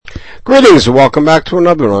Greetings and welcome back to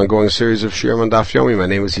another ongoing series of Shiurim on Daf Yomi. My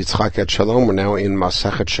name is Yitzchak Etshalom. We're now in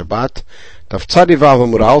Masechet Shabbat. Daf Tzadi Vav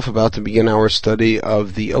Amud Aleph, about to begin our study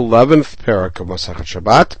of the 11th parak of Masechet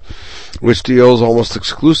Shabbat, which deals almost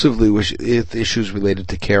exclusively with issues related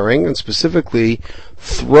to carrying, and specifically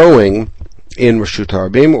throwing in Reshut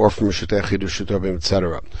HaRabim, or from Reshut Echid to Reshut HaRabim,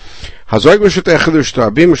 etc. Hazoik Reshut Echid,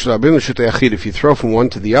 Reshut HaRabim, Reshut HaRabim, Reshut Echid. If you throw from one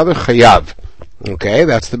to the other, Chayav. Okay,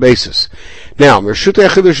 that's the basis. Now, you throw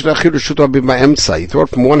it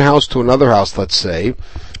from one house to another house, let's say,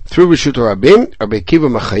 through Reshut HaRabim, Rabbi Akiva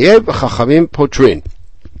Mechayev, Chachamim Potrin.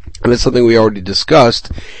 And it's something we already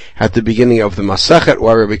discussed at the beginning of the Masechet,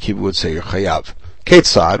 why Rabbi Akiva would say you're Chayav.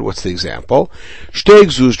 Ketzad, what's the example? Shtei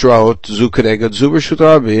gzuz draot, zu keneged zu Reshut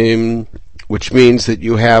HaRabim, which means that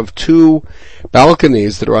you have two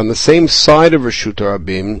balconies that are on the same side of Reshut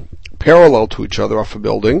HaRabim, parallel to each other off a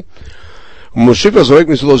building.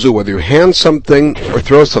 Whether you hand something or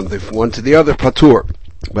throw something from one to the other, patur.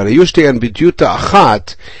 But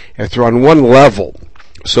if they're on one level,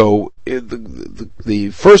 so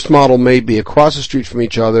the first model may be across the street from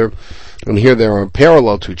each other, and here they are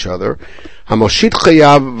parallel to each other. Hamoshit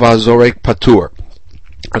chayav v'hazorek patur,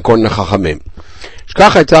 according to Chachamim.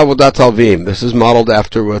 This is modeled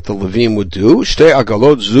after what the Levim would do. Shtei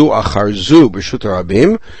agalot zu achar zu b'Reshut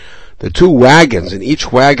HaRabim. The two wagons, and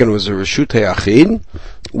each wagon was a Reshut HaYachid,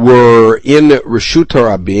 were in Reshut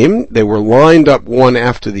HaRabim. They were lined up one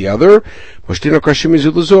after the other.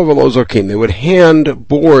 They would hand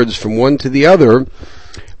boards from one to the other,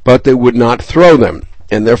 but they would not throw them.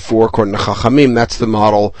 And therefore, according to Chachamim, that's the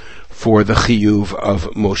model for the Chiyuv of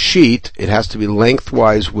Moshit. It has to be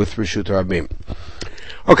lengthwise with Reshut HaRabim.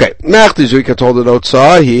 Okay, so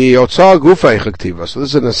this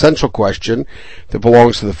is an essential question that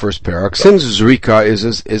belongs to the first parak. Since Zrika is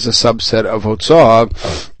a subset of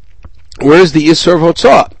Hotzah, where is the Isser of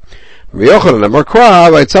Hotzah?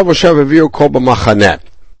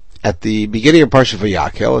 At the beginning of Parshat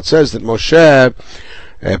Vayakel, it says that Moshe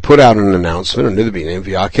put out an announcement under the name of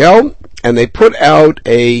Vayakel, and they put out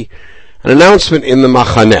an announcement in the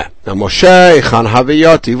Machaneh. Now Moshe, Echan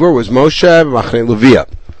Havayati, where was Moshe? Machaneh Leviyah.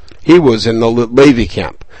 He was in the Levi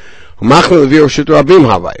camp. Machaneh Leviyah Reshut HaRabim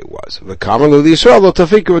Havai was. V'kamar Levi Yisrael lo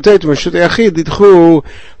tafiku v'teitu Reshut HaYachid lidchu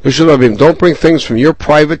Reshut HaRabim. Don't bring things from your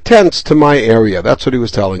private tents to my area. That's what he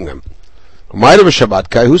was telling them. Umayda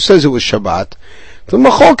v'Shabbat Kai. Who says it was Shabbat? The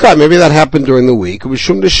Machol Kai. Maybe that happened during the week. It was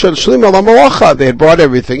Shum Shlim Ala Malacha. They had brought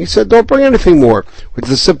everything. He said, don't bring anything more, which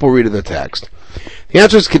is a simple read of the text. The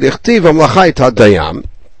answer is K'dichtiv Amlacha Ita Dayam.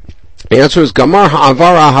 The answer is Gamar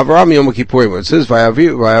Ha'avara Ha'avaram Yom Kippurim. It says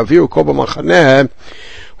Vayaviru Kol B'Machaneh.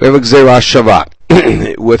 We have a Gzeirah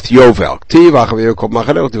Shabbat with Yovel. K'tiv Vayaviru Kol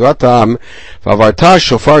B'Machaneh U'tivatam V'avarta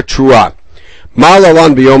Shofar Trua.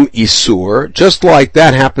 Malalan B'Yom Isur. Just like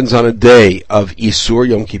that happens on a day of Isur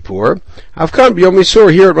Yom Kippur. Avkan B'Yom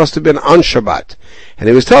Isur. Here it must have been on Shabbat, and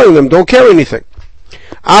he was telling them, don't carry anything.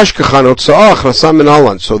 So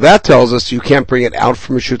that tells us you can't bring it out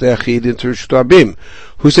from Reshut HaYachid into Reshut HaRabim.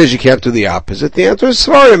 Who says you can't do the opposite? The answer is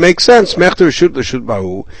Svar. It makes sense. Since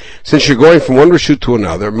you're going from one Reshut to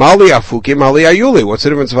another, Mali Afuki, Mali Ayuli. What's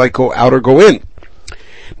the difference if I go out or go in?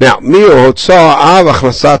 Now, Mio Hotzah Av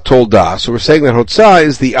Achnasat Tolda. So we're saying that Hotzah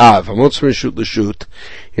is the Av. Hamotz Reshut L'Shut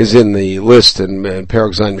is in the list in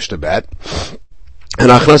Perek Zayin Mishtabet.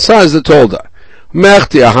 And Achnasat is the Tolda.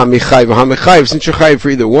 Since you're chayiv for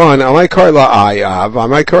either one, amai kar la'ayav,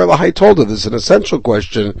 amai kar la'hay tolda. This is an essential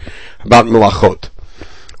question about melachot.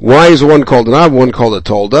 Why is one called an av, one called a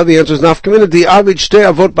tolda? The answer is nafkamina di avid shtei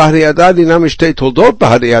avot b'hadei adadi, nam shtei toldot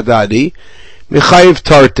b'hadei adadi, mechayiv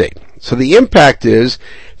tarte. So the impact is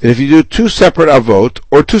that if you do two separate avot,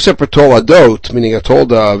 or two separate toladot, meaning a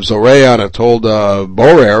tolda of zoreya and a tolda of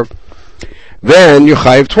borer, then you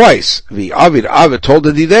chayiv twice. The avid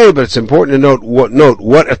tolda didei, but it's important to note what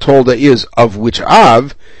a tolda is of which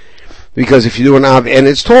av, because if you do an av and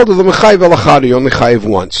it's tolda, the mechayiv alachad, you only chayiv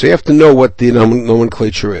once. So you have to know what the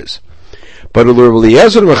nomenclature is. But Rabbi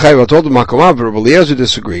Eliezer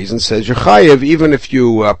disagrees and says you're chayiv even if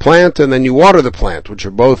you plant and then you water the plant, which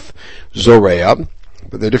are both zoreya,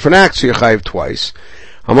 but they're different acts, so you chayiv twice.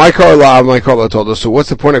 So what's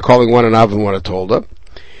the point of calling one an av and one a tolda?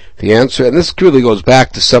 The answer, and this really goes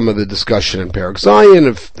back to some of the discussion in Perek Zayin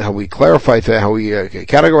of how we clarify things, how we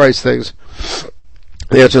categorize things.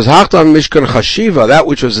 The answer is Hachtam Mishkan Chashiva, that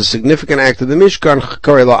which was a significant act of the Mishkan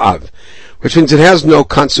Karei La'av, which means it has no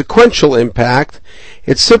consequential impact.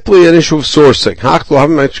 It's simply an issue of sourcing. Hachtam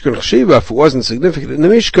Mishkan Chashiva, if it wasn't significant in the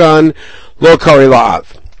Mishkan, Lo Karei La'av.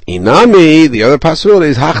 Inami, the other possibility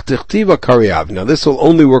is hachtichtiva karyav. Now this will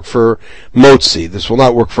only work for motzi. This will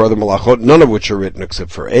not work for other malachot, none of which are written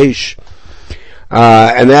except for eish.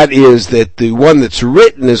 And that is that the one that's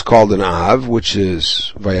written is called an av, which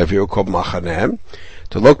is vayaviru called machanem.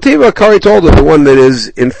 To loktiva kari tolda, the one that is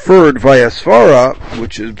inferred via svara,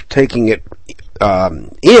 which is taking it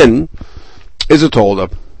in, is a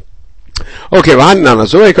tolda. Okay, we have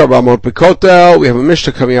a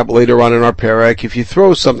Mishnah coming up later on in our parak. If you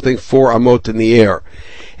throw something 4 amot in the air,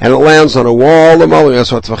 and it lands on a wall,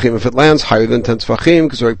 if it lands higher than 10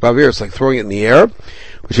 tefachim, it's like throwing it in the air,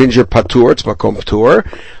 which means you're patur, it's makom patur.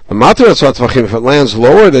 If it lands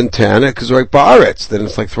lower than 10, then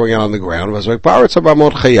it's like throwing it on the ground.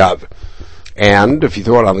 And if you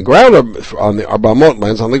throw it on the ground, or on the arbamot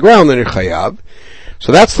lands on the ground, then you're chayav.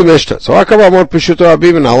 So that's the Mishnah. So who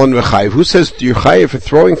says you're chayav for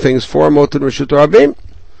throwing things 4 amot in Reshut Rabim?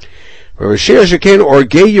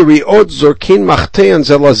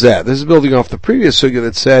 This is building off the previous sugya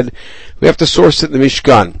that said we have to source it in the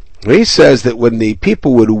Mishkan. He says that when the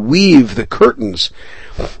people would weave the curtains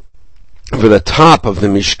for the top of the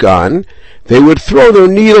Mishkan, they would throw their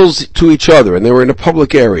needles to each other, and they were in a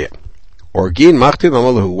public area.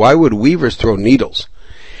 Why would weavers throw needles?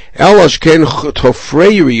 The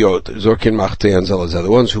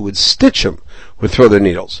ones who would stitch them would throw their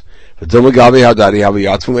needles.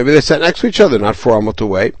 Maybe they sat next to each other, not 4 amot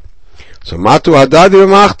away. So matu hadadi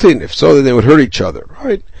v'machtin. If so, then they would hurt each other,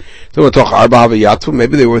 right? Maybe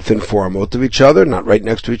they were within 4 amot of each other, not right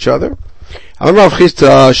next to each other. They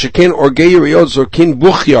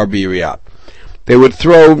would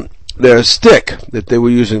throw their stick that they were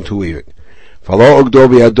using to weave it. But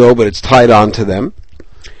it's tied on to them.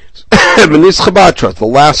 The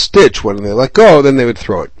last stitch, when they let go, then they would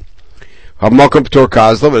throw it. But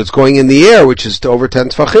it's going in the air, which is to over 10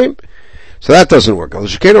 tefachim. So that doesn't work. They would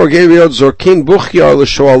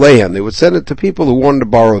send it to people who wanted to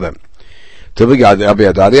borrow them.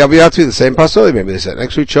 The same possibility. Maybe they sat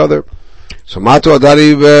next to each other. So matu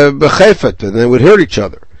adari b'chefet, and they would hurt each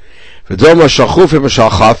other.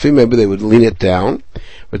 Maybe they would lean it down.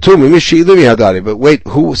 But wait,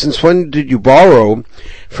 since when did you borrow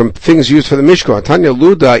from things used for the Mishkan? Tanya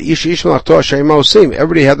Luda,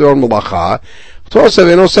 everybody had their own malacha.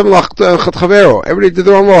 Everybody did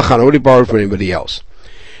their own malacha. Nobody borrowed from anybody else.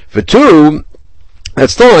 That's still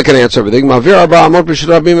not going to answer everything. How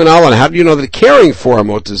do you know that carrying 4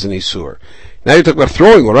 amot is an isur? Now you talk about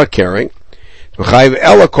throwing, what about carrying? The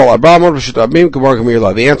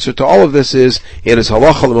answer to all of this is, it is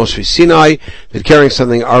halacha l'moshe Sinai, that carrying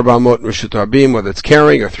something arba amot in Reshut Rabim, whether it's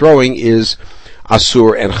carrying or throwing, is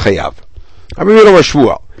asur and chayav.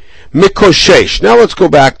 Mikoshesh. Now let's go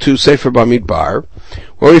back to Sefer Bamidbar,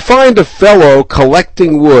 where we find a fellow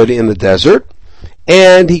collecting wood in the desert,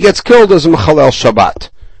 and he gets killed as a Mechalel Shabbat.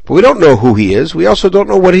 But we don't know who he is, we also don't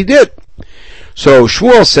know what he did. So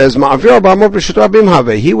Shmuel says, he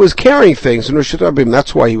was carrying things in Reshut Rabim,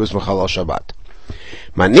 that's why he was Mechalel Shabbat.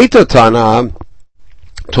 Manita Tana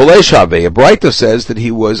Tolei, a Braita says that he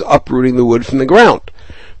was uprooting the wood from the ground.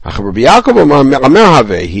 The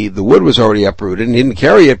wood was already uprooted, and he didn't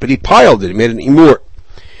carry it, but he piled it, he made an imur.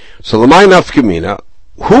 So Lamai Nafkamina,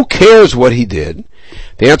 who cares what he did?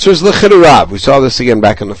 The answer is L'chidurav. We saw this again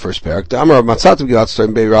back in the first parak.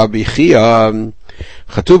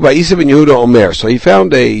 So he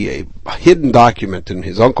found a hidden document in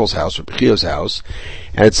his uncle's house, or Bechio's house,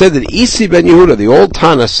 and it said that Isi ben Yehuda, the old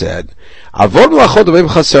Tana, said, we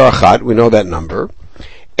know that number,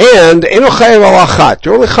 and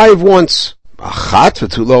you're only chayiv once. Achat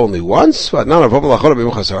v'tulo, only once? But none of we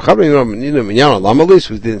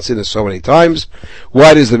didn't see this so many times.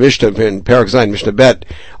 Why does the Mishnah in Parak Zayin, Mishnah Bet,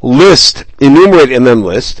 enumerate and then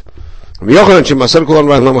list? To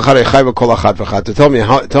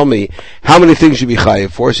tell me how many things you be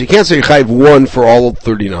chayiv for. So you can't say you chayiv 1 for all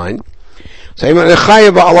 39. So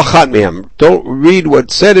don't read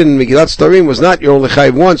what said in Megillat Starim was not you're only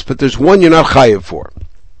chayiv once, but there's one you're not chayiv for.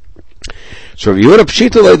 So Rav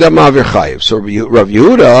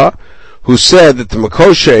Yehuda, who said that the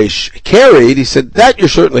Makoshesh carried, he said that you're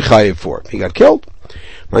certainly chayiv for. He got killed.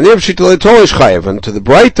 And to the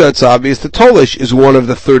Braita, it's obvious the Tolish is one of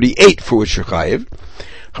the 38 for which you're chayiv.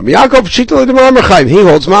 He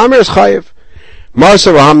holds Ma'amer is chayiv.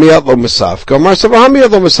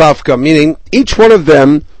 Meaning each one of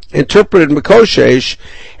them interpreted Makoshesh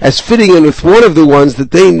as fitting in with one of the ones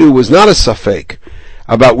that they knew was not a safek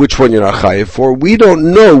about which one you're not chayiv for. We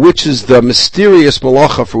don't know which is the mysterious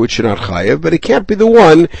malacha for which you're not chayiv, but it can't be the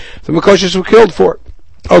one the Makoshes were killed for.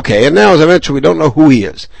 Okay, and now as I mentioned, we don't know who he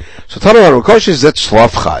is. So Tanaran Makoshes, that's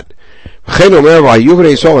Slavchad. So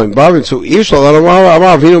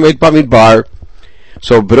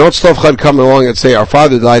Benot Tzlofchad come along and say, our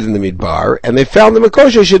father died in the Midbar, and they found the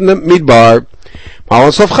Mekoshesh in the Midbar.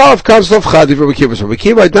 So Rabbi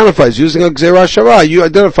Kiva identifies, using a Gzerah Shava, you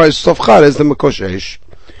identify Tzlofchad as the Mekoshesh.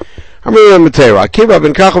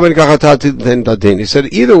 He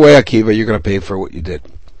said, either way, Akiva, you're going to pay for what you did.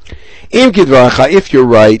 If you're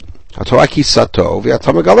right, the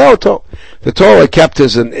Torah kept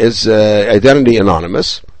his identity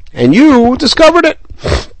anonymous, and you discovered it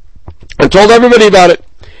and told everybody about it.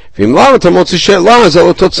 And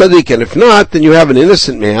if not, then you have an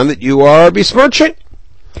innocent man that you are besmirching.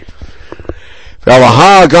 But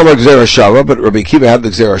Rabbi Kiva had the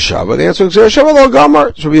Gzerah Shava. The answer is Gzerah Shava lo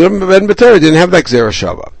Gamar. So Rabbi Ben Betera didn't have that Gzerah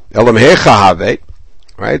Shava.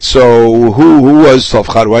 Right? So who was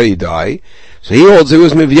Tzlofchad? Why did he die? So he holds it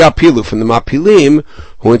was Mivya Pilu from the Mapilim,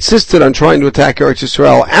 who insisted on trying to attack Eretz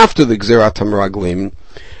Yisrael after the Gzerat HaMeraglim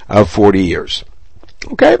of 40 years.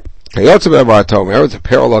 Okay? It's a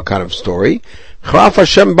parallel kind of story. After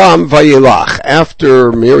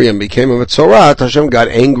Miriam became a Metzorat, Hashem got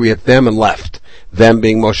angry at them and left. Them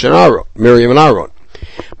being Moshe and Aaron, Miriam and Aaron.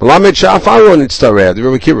 Rabbi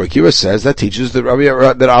Kiva says that teaches that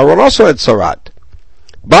Aaron also had Tzarat.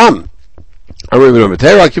 Bam! Either way, you're going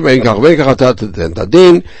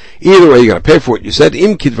to pay for what you said.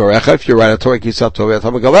 If you're right,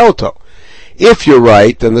 if you're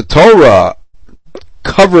right, then the Torah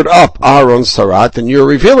covered up Aaron's Tzarat, and you're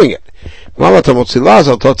revealing it. And if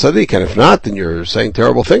not, then you're saying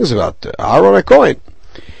terrible things about Aaron HaKohen.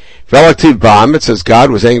 It says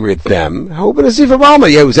God was angry at them. He was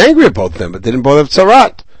angry at both of them, but didn't both have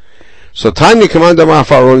Tzarat. So Tanya commanded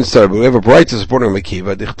Aaron instead. We have a bright to support him. Aaron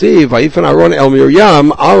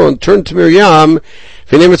turned to Miriam,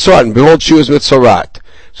 and behold, she was Mitzarat.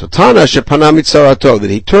 So Tana shepana mitzarato, that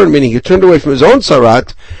he turned, meaning he turned away from his own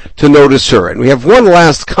Tzarat to notice her. And we have one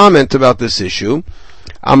last comment about this issue.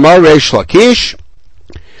 Amar Reish Lakish,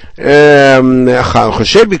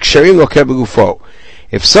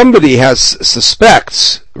 if somebody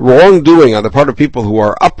suspects wrongdoing on the part of people who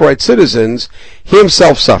are upright citizens, he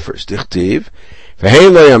himself suffers. Dichtiv. What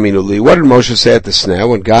did Moshe say at the sneh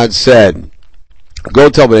when God said, go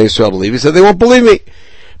tell Bnei Yisrael to leave? He said, they won't believe me.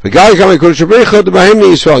 And God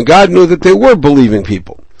knew that they were believing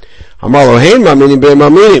people. They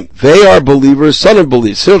are believers, son of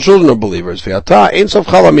believers, still children of believers. And in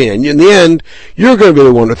the end, you're going to be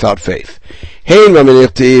the one without faith. When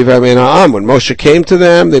Moshe came to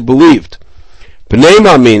them, they believed.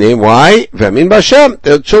 Why? They're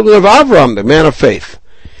the children of Avram, the man of faith.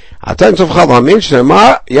 You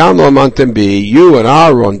and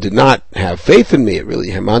Aaron did not have faith in me. It really,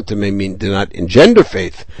 hamantem may mean did not engender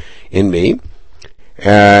faith in me.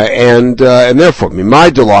 And therefore,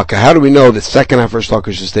 Mimai Delaka, how do we know the second half of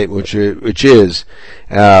Shlakish's statement, which is,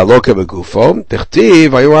 Loka Begufo, Techtiv,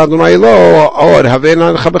 Ayu Adonai Lo, Od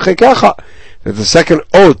Havena Chabechekecha. That the second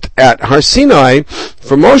oath at Har Sinai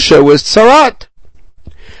for Moshe was Tzarat.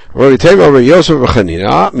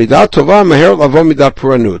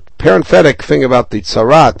 Parenthetic thing about the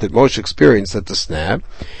Tzarat that Moshe experienced at the sneh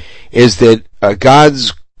is that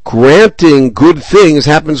God's granting good things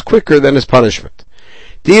happens quicker than his punishment.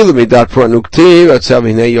 He took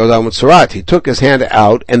his hand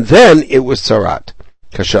out, and then it was Tzarat.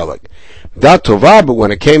 Kashelik. But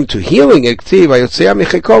when it came to healing it, he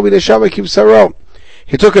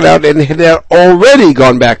took it out and it had already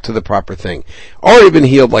gone back to the proper thing. Already been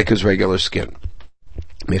healed like his regular skin.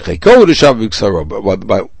 But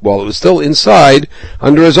while it was still inside,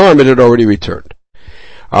 under his arm, it had already returned.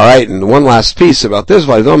 Alright, and one last piece about this.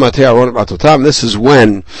 This is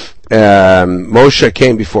when Moshe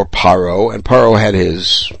came before Paro, and Paro had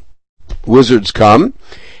his wizards come,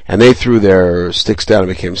 and they threw their sticks down and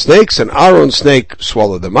became snakes, and Aaron's snake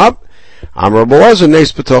swallowed them up. Amar was a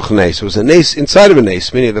nace betoch nace. It was a nace inside of a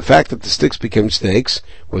nace, meaning the fact that the sticks became snakes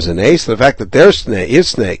was a nace, and the fact that his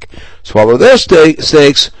snake swallowed their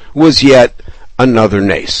snakes was yet another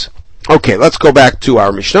nace. Okay, let's go back to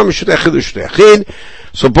our Mishnah.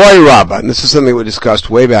 So, Boy Rabbah, and this is something we discussed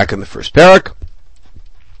way back in the first parak.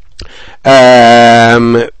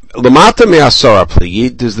 Lamata me'asara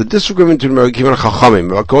pligi, there's the disagreement between Meragim and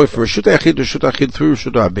Chachamim about going from Reshut Achid to Reshut Achid through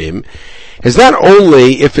Reshut Abim, is not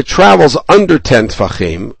only if it travels under 10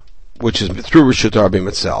 Tfachim, which is through Reshut Abim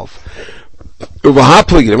itself,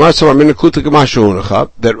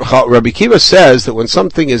 that Rabbi Kiva says that when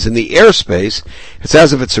something is in the airspace, it's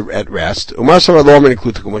as if it's at rest.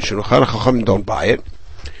 Chachamim don't buy it.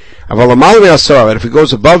 But if it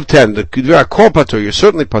goes above 10, you're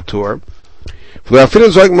certainly patur. We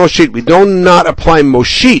do not apply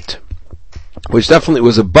moshit. which definitely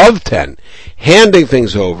was above 10, handing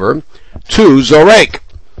things over to Zorek.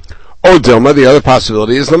 Or Dilma, the other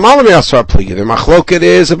possibility is the Malam Yasar Pligi. The Machloket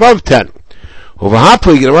is above 10. That's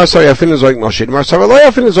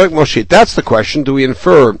the question. Do we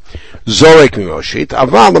infer Zorek Mimoshit?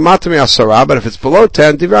 Aval Lamatam Yasara, but if it's below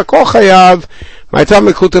 10, Divra Kol Chayav, Maitam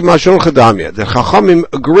Mekluta Mashon Chadamya. The Chachamim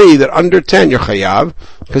agree that under 10 you're Chayav,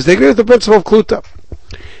 because they agree with the principle of Kluta.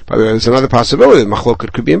 By the way, there's another possibility. The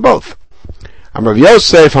Machloket could be in both. Rav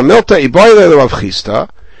Yosef, Hamilta, Iboyle, Rav Chisda.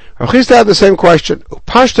 Rav Chisda had the same question.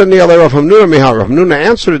 Upashta Ni'alei Rav Hamnuna Mihal. Rav Hamnuna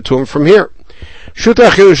answered it to him from here. There's a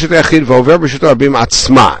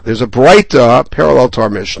Braita parallel to our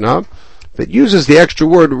Mishnah that uses the extra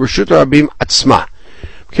word Reshuta Rabim Atzma.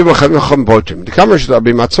 The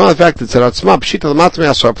fact that it's an Atzma, Pshita L'matme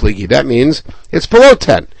Asar Pligi. That means it's below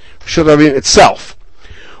 10. Reshuta Rabim itself.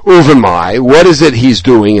 Uvemai, what is it he's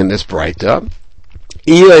doing in this Braita?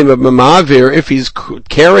 If he's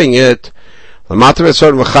carrying it, L'matme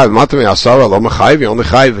Asar L'machayiv, L'matme Asar L'machayiv, you only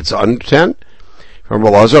chayiv, it's under 10.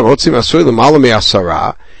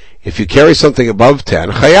 If you carry something above 10,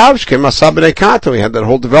 we had that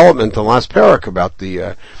whole development in the last parak about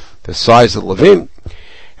the size of Levim.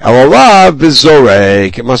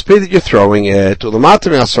 It must be that you're throwing it. You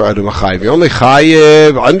only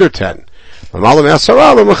chayiv under 10. That's why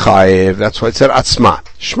it said atzma.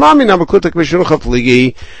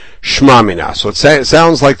 So it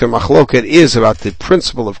sounds like the machloket is about the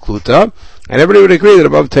principle of kluta, and everybody would agree that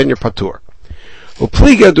above 10 you're patur.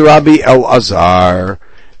 Upliga du Rabbi Elazar,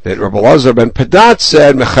 that Rabbi Elazar ben Padat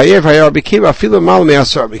said, Mechayev hayar Rabbi Kiva, afilu mal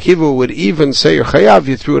me'asar. Rabbi Kiva would even say you're chayav,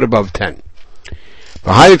 you threw it above 10. And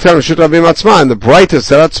the brightest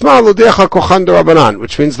said atzma l'decha kochan de Rabbanan,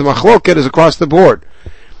 which means the machloket is across the board.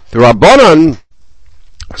 The Rabbanan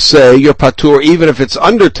say you're patur even if it's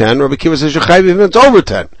under 10. Rabbi Kiva says you're chayav even if it's over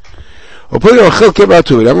 10. So this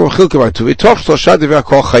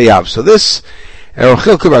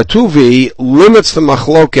Rechil Kibartuvi limits the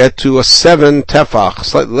machloket to a 7 tefach,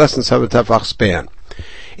 slightly less than 7 tefach span.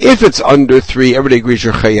 If it's under 3, everybody agrees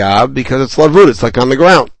you're chayav because it's lavud, it's like on the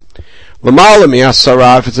ground. L'mala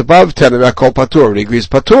mi'asara, if it's above 10, kol patur, everybody agrees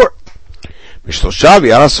patur. Mishloshav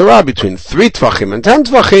ya'asara, between 3 tefachim and 10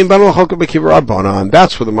 tefachim, ban l'cholket b'kiv rabbanan,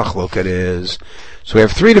 that's where the machloket is. So we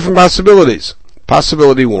have 3 different possibilities.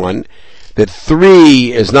 Possibility 1, that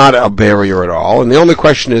 3 is not a barrier at all, and the only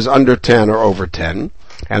question is under 10 or over 10.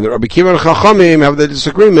 And the Rabbi Kiva and Chachamim have the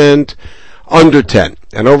disagreement under 10.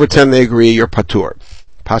 And over 10 they agree you're patur.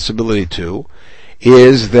 Possibility 2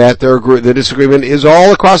 is that the disagreement is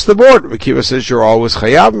all across the board. Rabbi Kiva says you're always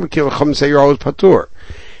chayav, and Rabbi Kiva and Chachamim say you're always patur.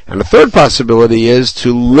 And the third possibility is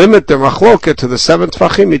to limit the machloket to the 7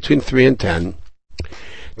 tefachim between 3 and 10.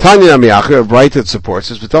 Tanya Namiyach, a bright that supports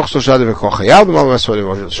this, meaning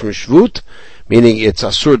it's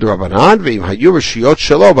asur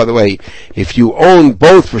d'Rabbanan, by the way, if you own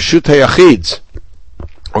both Reshut HaYachids,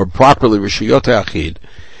 or properly Reshuyot HaYachid,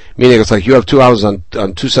 meaning it's like you have 2 houses on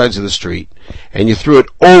 2 sides of the street, and you threw it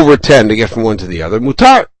over 10 to get from one to the other,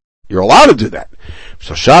 mutar. You're allowed to do that.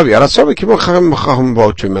 So Shavi, and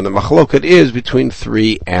the machloket is between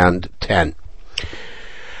 3 and 10.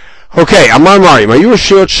 Okay, Amar Marim,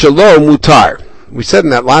 Ayurashiyot Shalom Mutar. We said in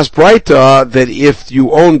that last Braita that if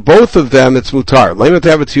you own both of them, it's Mutar.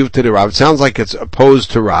 It sounds like it's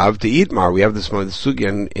opposed to Rav, to Itmar. We have this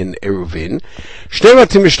sugya in Eruvin.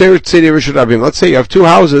 Let's say you have 2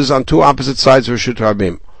 houses on 2 opposite sides of Reshut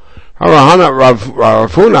Rabim.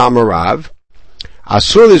 Ravuna Amar Rav.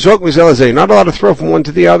 Asur Lizok Mizelazeh. You're not allowed to throw from one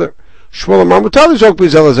to the other. Shmuel Amar Mutar Lizok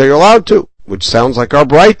Mizelazeh. You're allowed to. Which sounds like our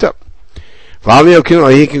Braita. But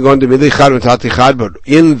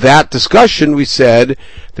in that discussion we said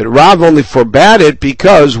that Rav only forbade it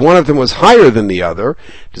because one of them was higher than the other,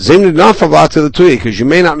 because you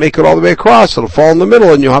may not make it all the way across, it'll fall in the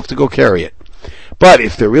middle and you'll have to go carry it. But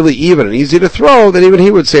if they're really even and easy to throw, then even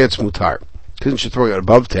he would say it's mutar. Because you should throw it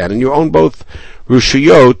above 10, and you own both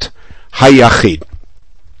Reshuyot HaYachid.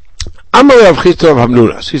 Amar Rav Chisda Rav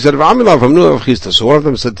Hamnuna. So he said, Rav Hamnuna Rav Chisda. So one of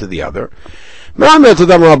them said to the other, what's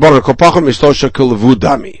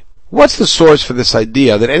the source for this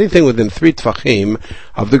idea that anything within 3 tefachim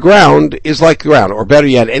of the ground is like the ground? Or better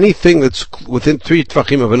yet, anything that's within 3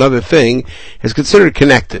 tefachim of another thing is considered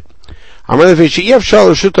connected. Because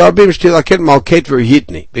Reshut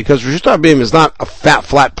Rabim is not a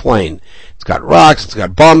flat plane. It's got rocks, it's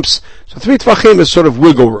got bumps. So 3 tefachim is sort of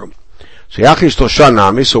wiggle room. So why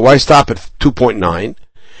stop at 2.9?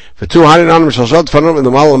 He can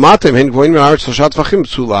go into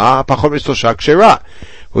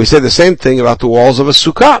We say the same thing about the walls of a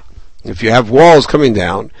sukkah. if you have walls coming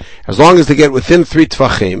down, as long as they get within 3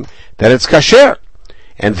 tvachim, then it's kasher.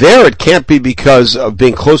 And there it can't be because of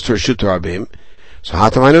being close to Reshut Rabim. So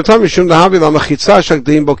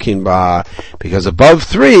because above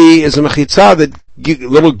 3 is a mechitza that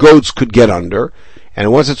little goats could get under,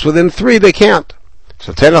 and once it's within 3, they can't.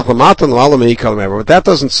 So but that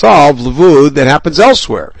doesn't solve levud that happens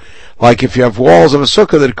elsewhere. Like if you have walls of a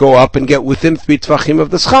sukkah that go up and get within 3 tvachim of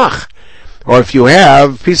the schach. Or if you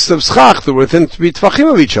have pieces of schach that are within 3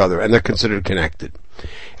 tvachim of each other, and they're considered connected.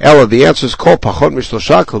 Ella, the answer is kol pachot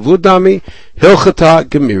mishlosha levud dami hilchata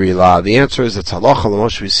gemirila. The answer is it's halacha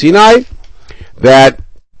l'Moshe Sinai that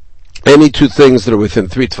any 2 things that are within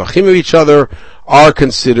 3 tvachim of each other are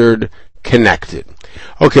considered connected.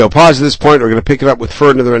 Okay, I'll pause at this point. We're going to pick it up with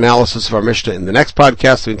further analysis of our Mishnah in the next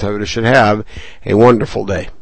podcast. Meantime, we should have a wonderful day.